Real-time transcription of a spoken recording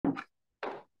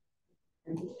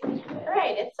All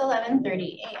right, it's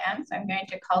 11:30 a.m. So I'm going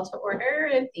to call to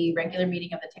order the regular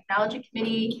meeting of the Technology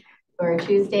Committee for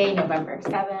Tuesday, November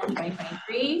 7th,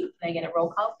 2023. Can I get a roll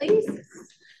call, please?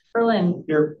 Berlin.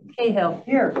 Here. Cahill.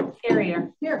 Here.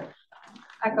 Carrier. Here.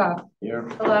 Eckhoff. Here.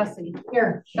 Galassi.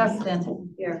 Here.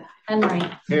 Dustin. Here. Henry.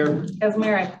 Here.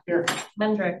 Kazmarek. Here.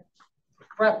 Mendrick.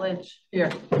 Rutledge.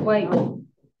 Here. White.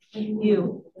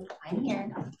 You. I'm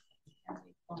here.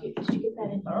 Did you get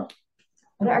that info?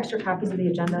 Are there extra copies of the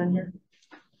agenda in here?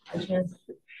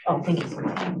 Oh, thank you so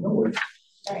much. All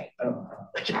right. Sorry.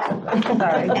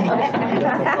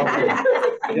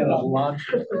 You got a lunch.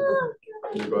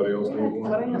 Anybody else need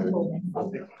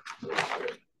one?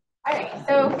 All right,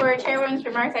 so for Chairwoman's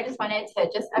remarks, I just wanted to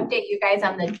just update you guys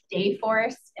on the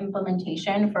Dayforce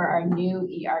implementation for our new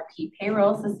ERP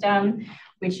payroll system,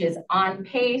 which is on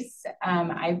pace.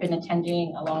 I've been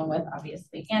attending along with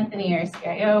obviously Anthony, our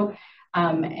CIO,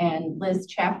 and Liz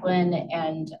Chaplin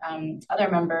and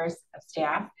other members of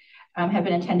staff have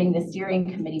been attending the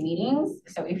steering committee meetings.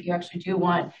 So if you actually do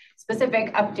want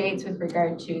specific updates with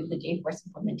regard to the Dayforce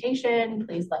implementation,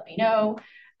 please let me know.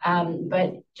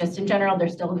 But just in general, they're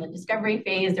still in the discovery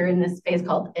phase. They're in this phase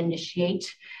called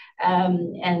initiate.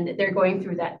 And they're going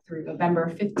through that through November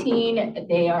 15.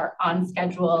 They are on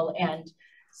schedule and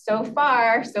so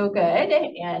far, so good.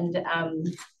 And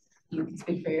you can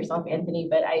speak for yourself, Anthony,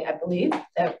 but I believe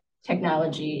that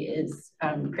technology is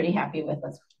pretty happy with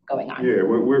what's going on. Yeah,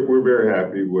 we're very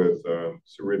happy with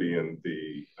Ceridian,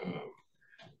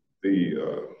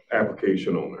 the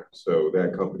application owner. So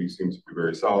that company seems to be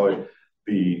very solid.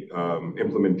 The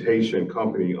implementation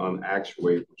company on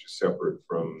Actuate, which is separate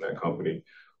from that company,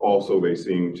 also they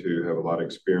seem to have a lot of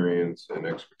experience and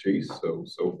expertise. So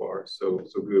far, so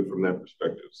good from that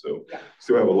perspective. So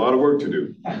still have a lot of work to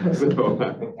do.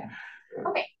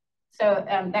 Okay. So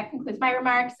that concludes my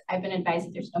remarks. I've been advised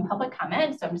that there's no public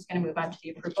comment, so I'm just going to move on to the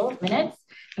approval of minutes.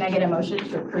 Can I get a motion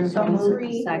to approve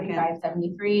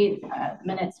 573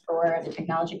 minutes for the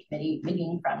Technology Committee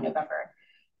meeting from November?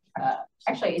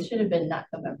 Actually, it should have been not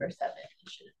November 7th. It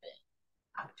should have been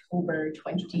October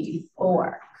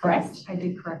 24, correct? I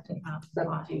did correct it.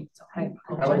 17. So I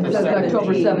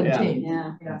October 17.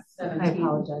 Yeah. Yeah. I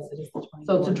apologize. It is the 24th.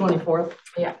 So it's the 24th?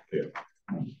 Yeah.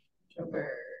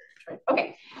 October 20.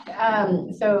 Okay.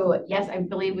 So yes, I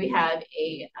believe we have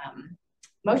a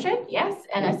motion. Yes.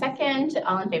 And a second.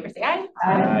 All in favor, say aye.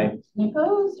 Aye. Any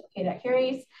opposed? Okay, that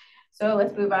carries. So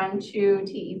let's move on to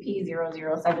TEP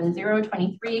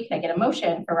 007023. Can I get a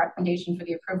motion for recommendation for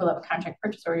the approval of a contract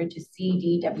purchase order to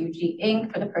CDWG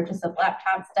Inc. for the purchase of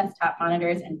laptops, desktop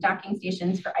monitors, and docking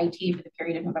stations for IT for the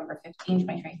period of November 15,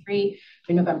 2023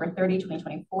 through November 30,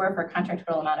 2024 for a contract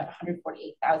total amount of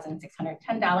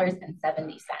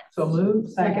 $148,610.70. So moved.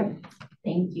 Second.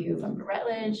 Thank you, Member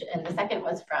Rutledge. And the second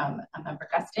was from Member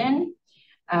Gustin.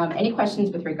 Any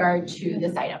questions with regard to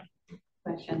this item?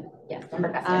 Question. Yes,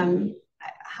 Member Gustin.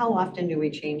 How often do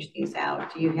we change these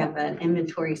out? Do you have an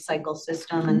inventory cycle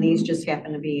system and these just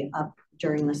happen to be up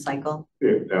during the cycle?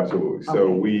 Yeah, absolutely. Okay. So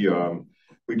we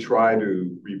try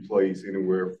to replace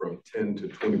anywhere from 10 to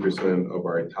 20% of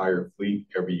our entire fleet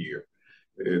every year.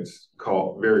 It's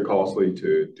very costly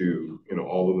to do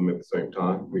all of them at the same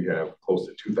time. We have close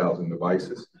to 2,000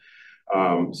 devices.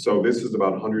 So this is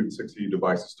about 160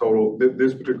 devices total.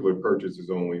 This particular purchase is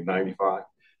only 95.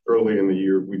 Early in the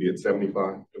year, we did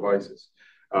 75 devices.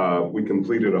 We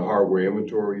completed a hardware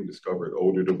inventory, discovered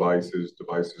older devices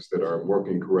that are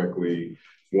working correctly,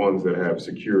 ones that have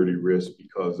security risk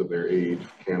because of their age,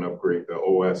 can't upgrade the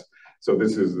OS. So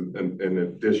this is an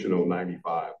additional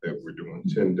 95 that we're doing,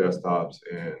 10 desktops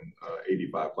and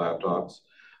 85 laptops.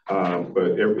 And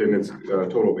it's a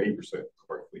total of 8% of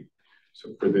our fleet.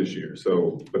 So for this year.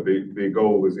 But the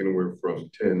goal is anywhere from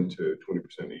 10 to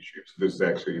 20% each year. So this is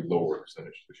actually a lower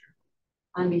percentage this year.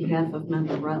 On behalf of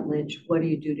Member Rutledge, what do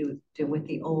you do with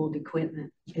the old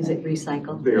equipment? Is it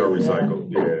recycled? They are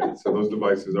recycled, yeah. So those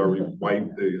devices are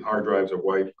wiped. The hard drives are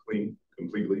wiped clean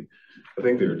completely. I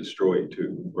think they're destroyed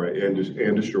too, right? And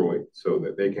destroyed so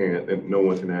that and no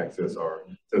one can access our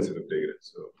sensitive data.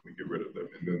 So we get rid of them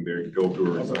and then they go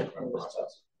through a recycling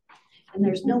process. And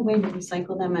there's no way to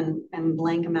recycle them and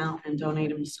blank them out and donate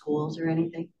them to schools or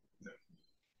anything? No.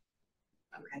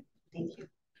 Okay, thank you.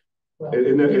 Well,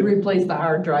 you replace the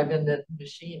hard drive in the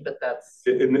machine, but that's...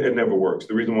 It never works.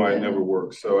 The reason why it never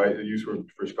works, so I used for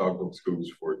Chicago Public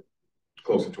Schools for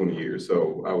close to 20 years.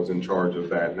 So I was in charge of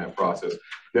that and that process.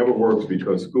 Never works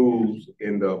because schools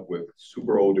end up with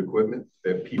super old equipment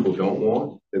that people don't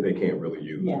want, that they can't really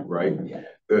use, right? Yeah.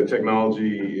 The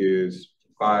technology is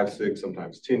 5, 6,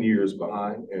 sometimes 10 years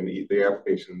behind, and the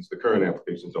current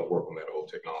applications don't work on that old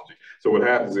technology. So what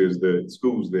happens is that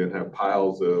schools then have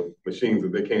piles of machines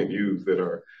that they can't use that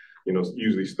are,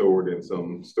 usually stored in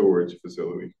some storage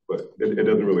facility, but it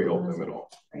doesn't really help them at all.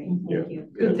 Great, Yeah. thank you.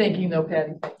 Good thinking though,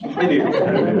 Patty.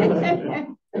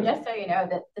 And just so you know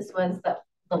that this was the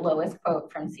lowest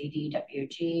quote from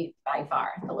CDWG, by far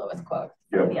the lowest quote.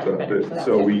 Yeah,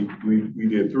 so we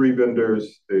did 3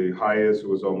 vendors. The highest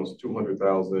was almost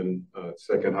 200,000.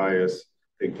 Second highest,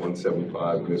 I think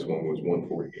 175, and this one was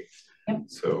 148. Yep.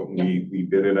 So we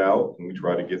bid it out and we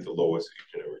try to get the lowest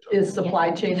each and every time. Is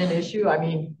supply chain an issue? I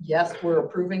mean, yes, we're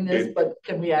approving this, but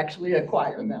can we actually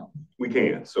acquire them? We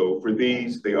can. So for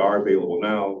these, they are available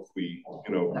now. If we,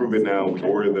 approve it now, we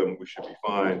order them, we should be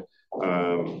fine.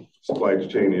 Supply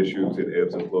chain issues, it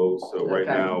ebbs and flows. So right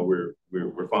now we're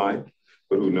fine,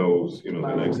 but who knows, the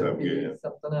next time we get in.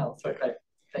 Something else. Okay.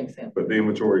 Thanks, Sam. But the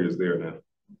inventory is there now.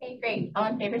 Okay, great. All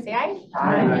in favor, say aye.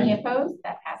 Aye. Any opposed?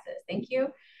 That passes. Thank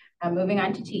you. Moving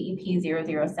on to TEP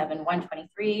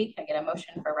 007123. Can I get a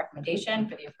motion for recommendation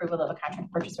for the approval of a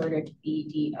contract purchase order to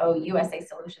BDO USA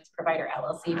Solutions Provider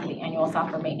LLC for the annual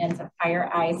software maintenance of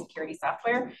FireEye security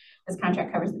software. This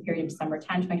contract covers the period of December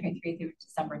 10, 2023 through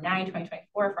December 9,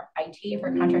 2024 for IT for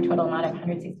a contract total amount of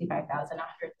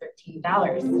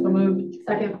 $165,113. So moved.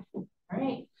 Second. All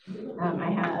right. I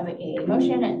have a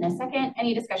motion and a second.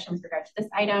 Any discussion with regard to this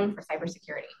item for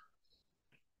cybersecurity?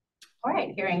 All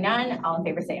right, hearing none, all in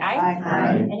favor say aye.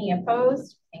 Aye. Any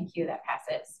opposed? Thank you, that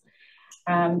passes.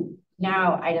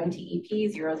 Now, item TEP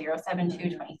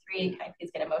 007223. Can I please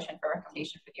get a motion for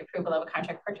recommendation for the approval of a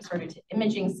contract purchase order to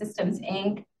Imaging Systems,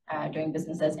 Inc., doing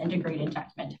business as Integrated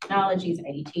Document Technologies,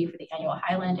 IDT, for the annual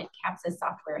Highland and CAPSIS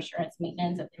software assurance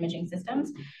maintenance of imaging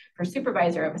systems for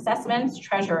supervisor of assessments,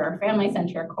 treasurer, family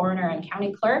center, coroner, and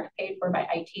county clerk, paid for by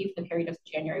IT for the period of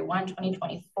January 1,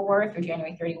 2024 through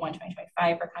January 31,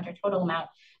 2025 for a contract total amount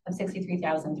of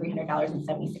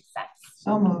 $63,300.76.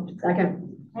 So moved. Second.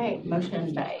 All right,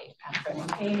 motion by Cronin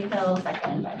Cahill,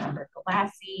 second by member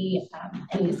Galassi.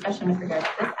 Any discussion with regard to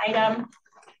this item?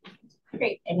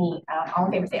 Great. Any all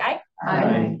in favor say aye.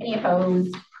 Aye. Any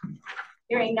opposed?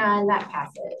 Hearing none, that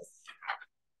passes.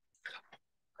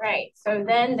 Right. So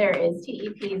then there is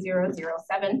TEP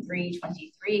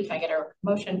 007323. Can I get a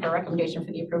motion for recommendation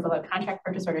for the approval of contract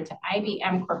purchase order to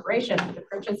IBM Corporation for the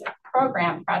purchase of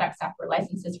program product software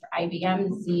licenses for IBM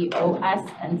ZOS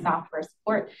and software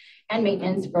support and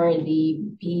maintenance for the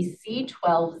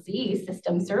BC12Z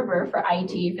system server for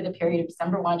IT for the period of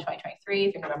December 1,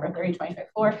 2023 through November 30,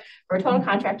 2024 for a total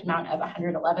contract amount of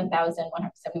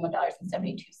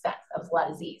 $111,171.72. That was a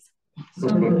lot of Z's.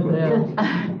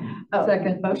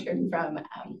 Second motion from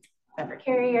member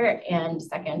Carrier and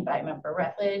second by member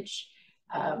Rutledge.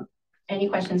 Any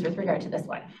questions with regard to this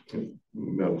one?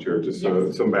 Madam Chair, just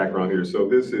some background here. So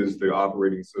this is the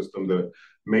operating system, the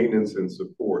maintenance and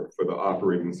support for the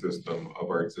operating system of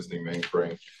our existing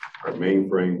mainframe. Our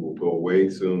mainframe will go away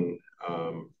soon.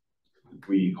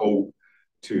 We hope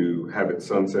to have it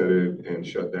sunsetted and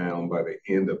shut down by the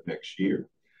end of next year.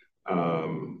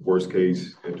 Worst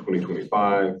case in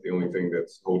 2025, the only thing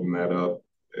that's holding that up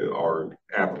are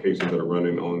applications that are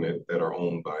running on it that are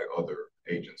owned by other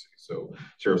agencies. So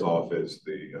Sheriff's Office,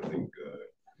 the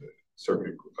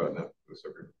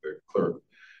clerk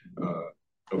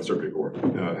of Circuit Court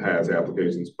has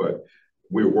applications, but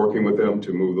we're working with them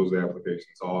to move those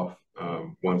applications off.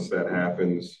 Once that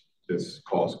happens, this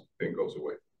cost thing goes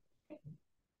away.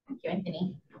 Thank you,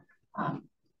 Anthony.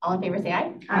 All in favor say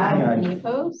aye. Aye. Any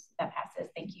opposed? That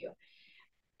passes. Thank you.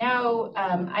 Now,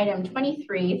 item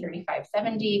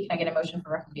 233570. Can I get a motion for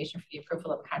recommendation for the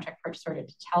approval of a contract purchase order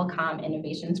to Telecom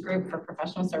Innovations Group for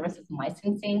professional services and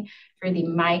licensing for the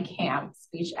MyCamp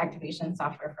speech activation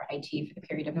software for IT for the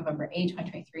period of November 8,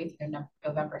 2023 through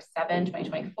November 7,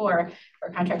 2024 for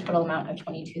a contract total amount of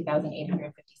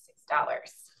 $22,856.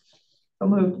 So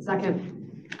moved.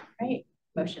 Second. All right.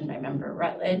 Motion by member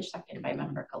Rutledge, second by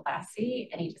member Galassi.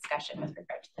 Any discussion with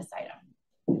regard to this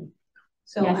item?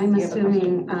 So yes, I'm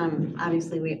assuming,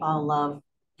 obviously we all love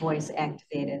voice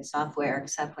activated software,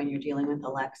 except when you're dealing with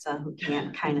Alexa, who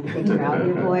can't kind of figure out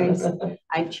your voice.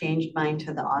 I've changed mine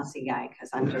to the Aussie guy because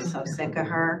I'm just so sick of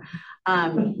her.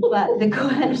 But the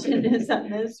question is on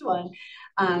this one,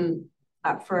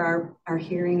 for our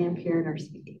hearing impaired, or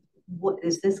what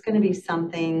is this going to be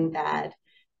something that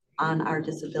on our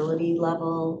disability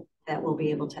level that will be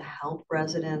able to help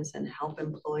residents and help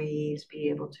employees be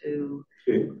able to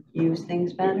use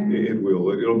things better? It will.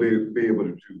 It'll be able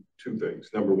to do two things.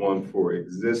 Number one, for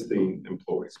existing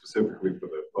employees, specifically for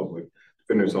the public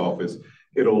defender's office,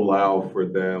 it'll allow for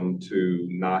them to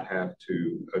not have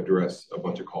to address a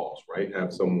bunch of calls, right?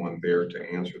 Have someone there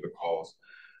to answer the calls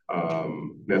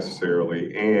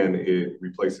necessarily, and it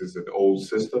replaces an old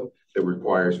system that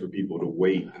requires for people to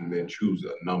wait and then choose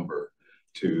a number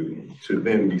to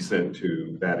then be sent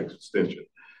to that extension.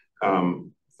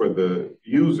 For the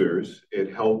users,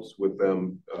 it helps with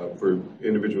them, for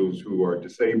individuals who are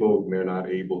disabled and they're not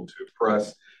able to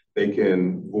press, they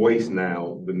can voice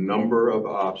now the number of the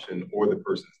option or the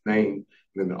person's name,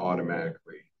 and then it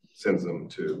automatically sends them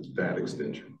to that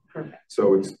extension. Perfect.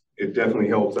 So it definitely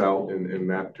helps out in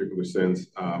that particular sense.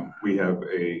 We have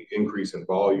a increase in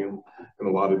volume in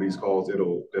a lot of these calls.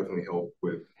 It'll definitely help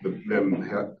with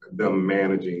them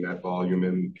managing that volume,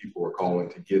 and people are calling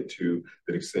to get to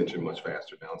the extension much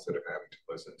faster now instead of having to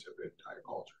listen to the entire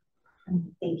call.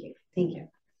 Thank you. Thank you.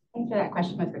 Thanks for that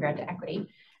question with regard to equity.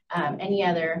 Any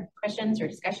other questions or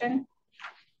discussion?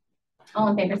 All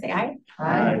in favor say aye.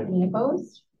 Aye. Any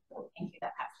opposed? Thank you,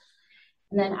 that passes.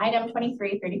 And then item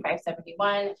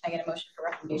 233571, I get a motion for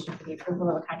recommendation for the approval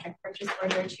of a contract purchase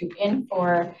order to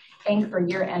Infor Inc. for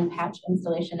year-end patch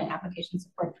installation and application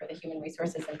support for the human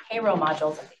resources and payroll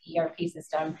modules of the ERP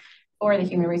system for the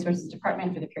Human Resources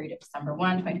Department for the period of December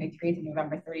 1, 2023 through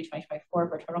November 30, 2024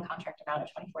 for a total contract amount of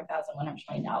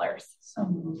 $24,120. So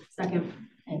moved. Second.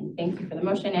 And thank you for the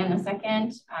motion and the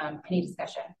second. Any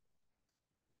discussion?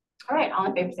 All right, all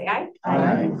in favor say aye.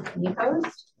 Aye. Any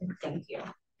opposed? Thank you.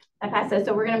 That passes.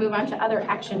 So we're going to move on to other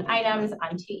action items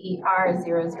on TER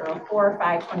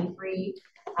 004523.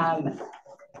 I'd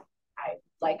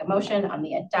like a motion on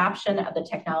the adoption of the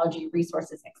technology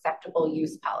resources acceptable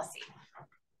use policy.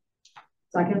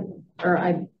 Second. Or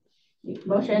I.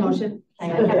 Motion. Motion.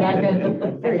 Thank you.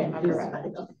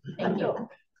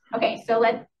 Okay, so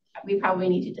we probably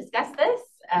need to discuss this.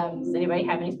 Does anybody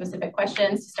have any specific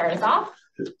questions to start us off?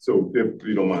 So if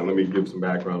you don't mind, let me give some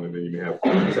background and then you may have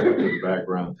some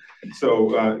background.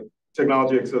 So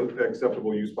technology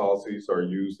acceptable use policies are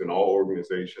used in all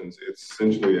organizations. It's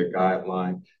essentially a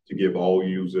guideline to give all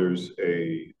users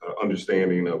a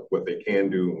understanding of what they can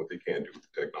do and what they can't do with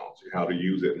the technology, how to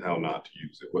use it and how not to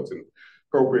use it, what's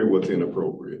appropriate, what's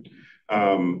inappropriate.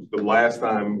 The last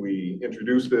time we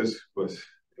introduced this was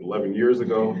 11 years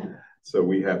ago. So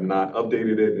we have not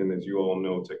updated it. And as you all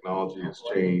know, technology has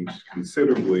changed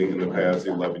considerably in the past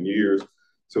 11 years.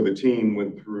 So the team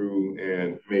went through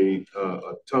and made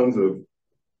tons of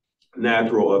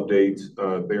natural updates.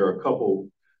 There are a couple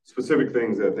specific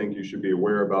things that I think you should be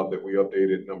aware about that we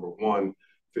updated. Number one,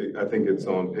 I think it's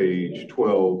on page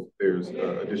 12. There's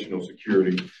additional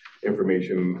security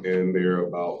information in there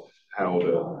about how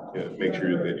to make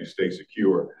sure that you stay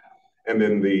secure. And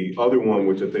then the other one,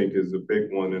 which I think is a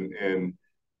big one, and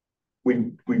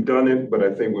we've done it, but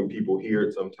I think when people hear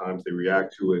it, sometimes they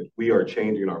react to it. We are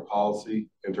changing our policy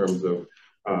in terms of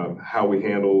how we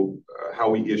handle,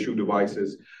 how we issue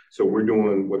devices. So we're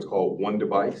doing what's called one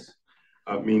device,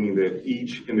 meaning that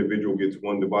each individual gets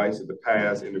one device. In the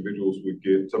past, individuals would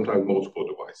get sometimes multiple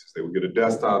devices. They would get a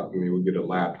desktop and they would get a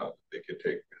laptop that they could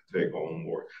take home,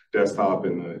 or desktop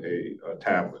and a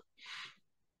tablet.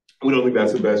 We don't think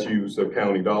that's the best use of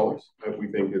county dollars. We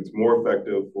think it's more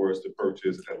effective for us to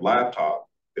purchase a laptop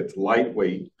that's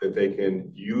lightweight, that they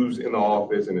can use in the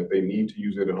office, and if they need to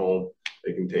use it at home,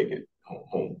 they can take it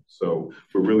home. So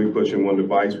we're really pushing one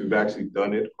device. We've actually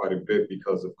done it quite a bit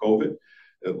because of COVID.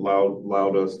 It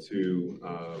allowed us to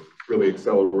really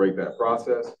accelerate that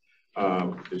process.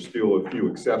 There's still a few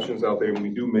exceptions out there, and we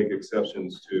do make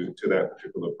exceptions to that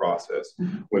particular process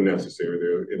when necessary.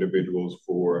 There are individuals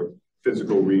for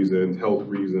physical reasons, health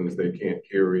reasons, they can't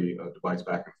carry a device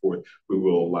back and forth, we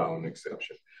will allow an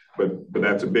exception. But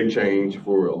that's a big change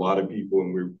for a lot of people,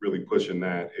 and we're really pushing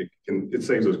that. It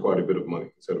saves us quite a bit of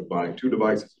money. Instead of buying two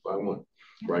devices, buy one,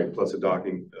 right? Plus a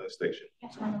docking station.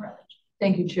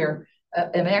 Thank you, Chair.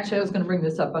 And actually, I was going to bring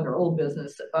this up under old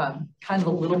business, kind of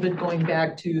a little bit going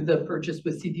back to the purchase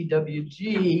with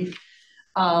CDWG.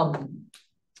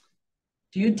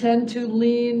 Do you tend to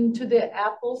lean to the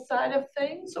Apple side of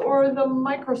things or the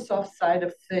Microsoft side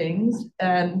of things?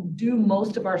 And do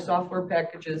most of our software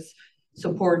packages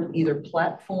support either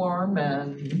platform?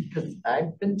 And because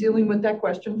I've been dealing with that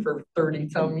question for 30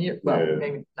 some years, well,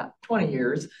 maybe not 20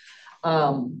 years.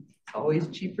 It's always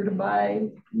cheaper to buy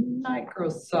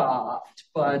Microsoft,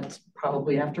 but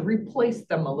probably have to replace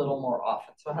them a little more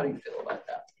often. So how do you feel about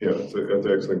that? Yeah, that's an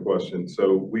excellent question.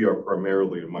 So we are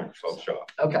primarily a Microsoft shop.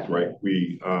 Okay. Right.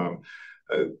 We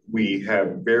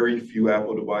have very few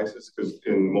Apple devices because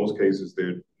in most cases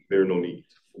there are no need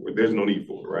there's no need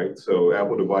for it, right? So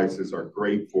Apple devices are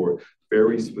great for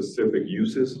very specific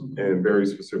uses and very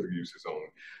specific uses only.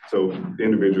 So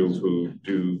individuals who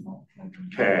do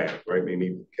CAD, right? They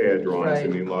need CAD drawings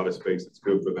and need a lot of space. It's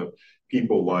good for them.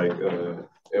 People like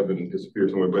Evan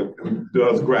disappeared somewhere, but who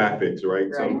does graphics,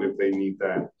 right? So if they need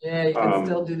that. Yeah, you can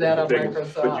still do that on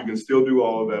Microsoft. But you can still do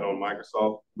all of that on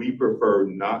Microsoft. We prefer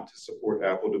not to support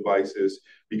Apple devices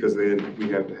because then we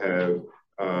have to have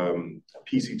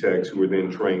PC techs who are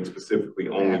then trained specifically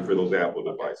only for those Apple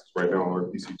devices. Right now, our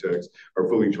PC techs are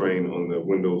fully trained on the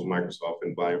Windows Microsoft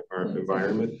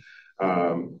environment.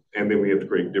 And then we have to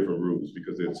create different rules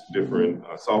because it's different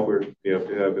software you have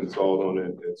to have installed on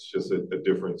it. It's just a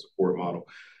different support model.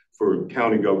 For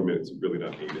county government, it's really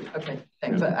not needed. Okay,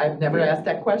 thanks. I've never asked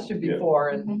that question before,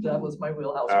 and that was my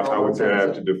wheelhouse. I would say I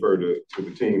have to defer to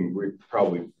the team. We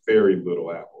probably very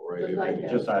little Apple, right?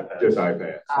 Just iPads. Just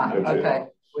iPads. Okay,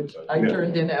 which I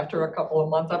turned in after a couple of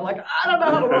months. I'm like, I don't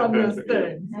know how to run this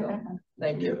thing. So,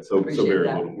 thank you. So very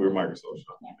little. We're Microsoft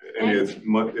shop, and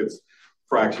it's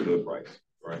fraction of the price.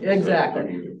 Right. Exactly.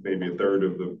 So, maybe a third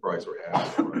of the price or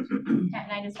half. And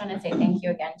I just want to say thank you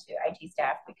again to IT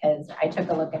staff because I took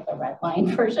a look at the red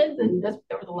line versions and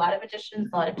there was a lot of additions,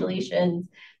 a lot of deletions.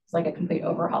 It's like a complete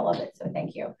overhaul of it. So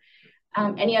thank you.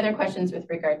 Any other questions with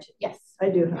regard to, yes? I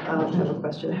do have a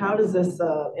question. How does this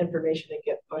information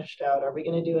get pushed out? Are we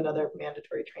going to do another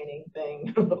mandatory training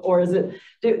thing? Or is it,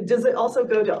 does it also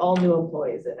go to all new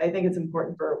employees? I think it's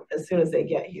important for as soon as they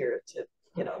get here to,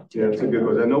 yeah, it's a good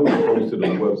question. I know we posted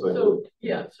on the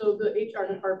website. So the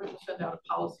HR department will send out a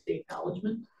policy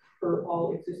acknowledgement for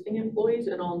all existing employees,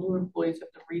 and all new employees have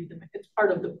to read them. It's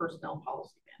part of the personnel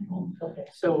policy manual. Okay.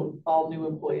 So all new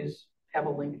employees have a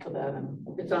link to that, and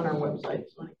it's on our website,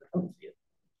 so anyone can see it.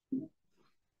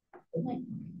 Okay.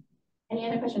 Any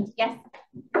other questions? Yes.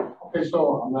 Okay,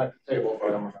 so I'm not at the table,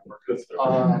 but I'm a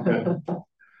member.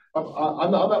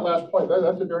 On that last point,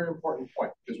 that's a very important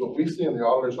point, because what we see in the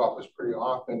auditor's office pretty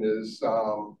often is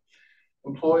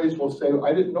employees will say,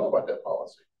 I didn't know about that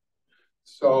policy.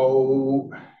 So,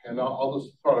 and I'll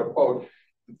just throw out a quote.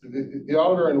 The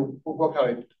auditor in Will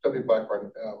County, W.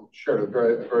 Blackburn, shared a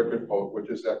very good quote, which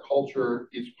is that culture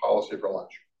eats policy for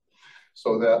lunch.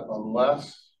 So that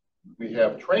unless we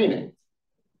have training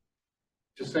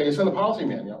to say it's in the policy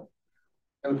manual,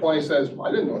 an employee says, well,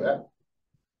 I didn't know that.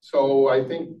 So I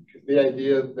think the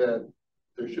idea that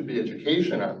there should be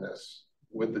education on this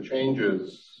with the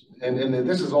changes, and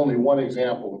this is only one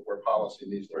example of where policy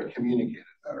needs to be communicated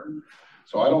better.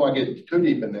 So I don't want to get too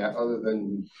deep in that other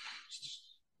than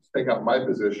take up my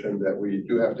position that we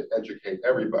do have to educate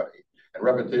everybody, and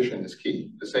repetition is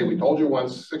key. To say we told you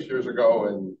once 6 years ago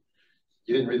and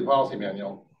you didn't read the policy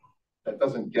manual, that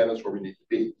doesn't get us where we need to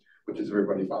be, which is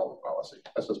everybody follow the policy.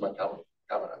 That's just my comment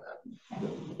on that.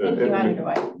 Thank you,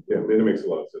 Auditor. Yeah, it makes a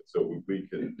lot of sense. So we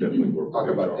can definitely work. Talk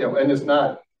about it. And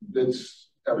it's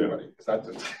everybody. It's not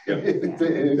just it's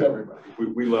everybody.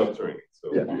 We love training.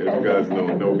 So you guys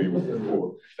know me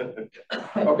before.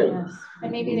 Okay.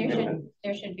 And maybe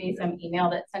there should be some email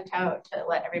that's sent out to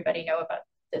let everybody know about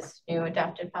this new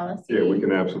adopted policy. Yeah, we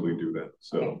can absolutely do that.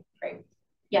 So okay, great.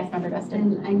 Yes, Member Dustin.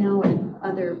 And I know in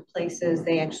other places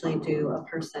they actually do a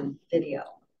person video,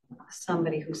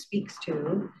 somebody who speaks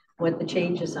to what the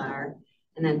changes are,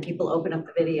 and then people open up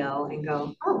the video and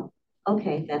go, oh,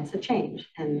 okay, that's a change.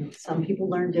 And some people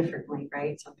learn differently,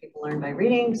 right? Some people learn by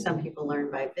reading, some people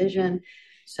learn by vision.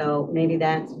 So maybe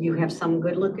that you have some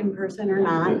good looking person or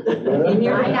not in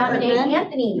your department.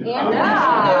 Anthony.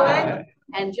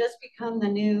 And just become the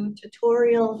new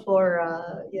tutorial for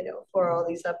for all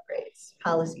these upgrades,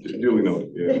 policy changes. Duly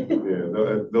noted.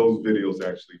 Yeah. Those videos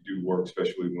actually do work,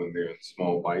 especially when they're in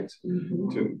small bites.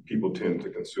 People tend to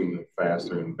consume them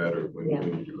faster and better when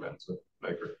you do that. So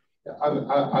I agree. Yeah,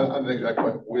 I think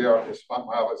that we are, my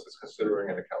office is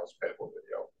considering an accounts payable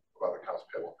video about accounts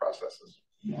payable processes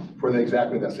for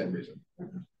exactly that same reason.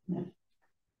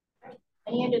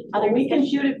 Any other we can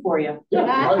shoot it for you.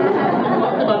 Yeah.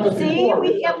 See,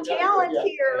 we have talent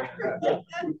here.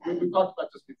 We talked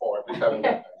about this before. I just haven't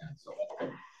done that yet. So.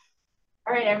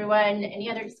 All right, everyone. Any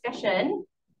other discussion?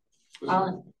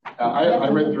 I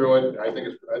read through it. I think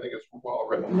it's well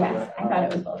written. Yes, I thought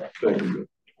it was well written. Thank you.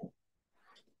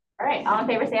 All right, all in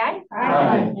favor say aye.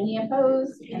 Aye. Any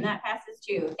opposed? And that passes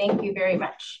too. Thank you very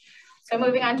much. So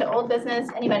moving on to old business.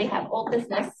 Anybody have old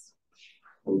business?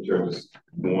 I just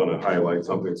want to highlight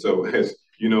something. So as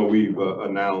you know, we've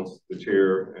announced, the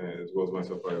chair as well as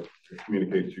myself, I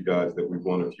communicated to you guys that we've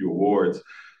won a few awards.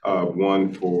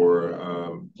 One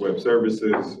for web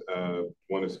services,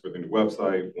 one is for the new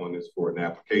website, one is for an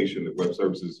application that web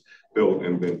services built,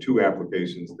 and then 2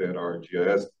 applications that our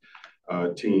GIS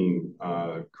team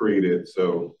created.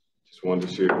 So just wanted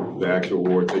to share the actual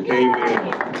awards that came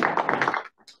in.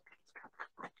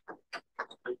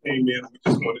 We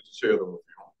just wanted to share them with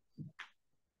you.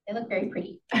 They look very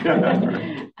pretty.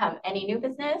 Any new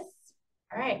business?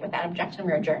 All right, without objection,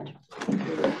 we're adjourned.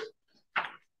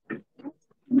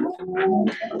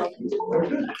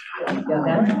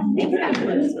 Thanks,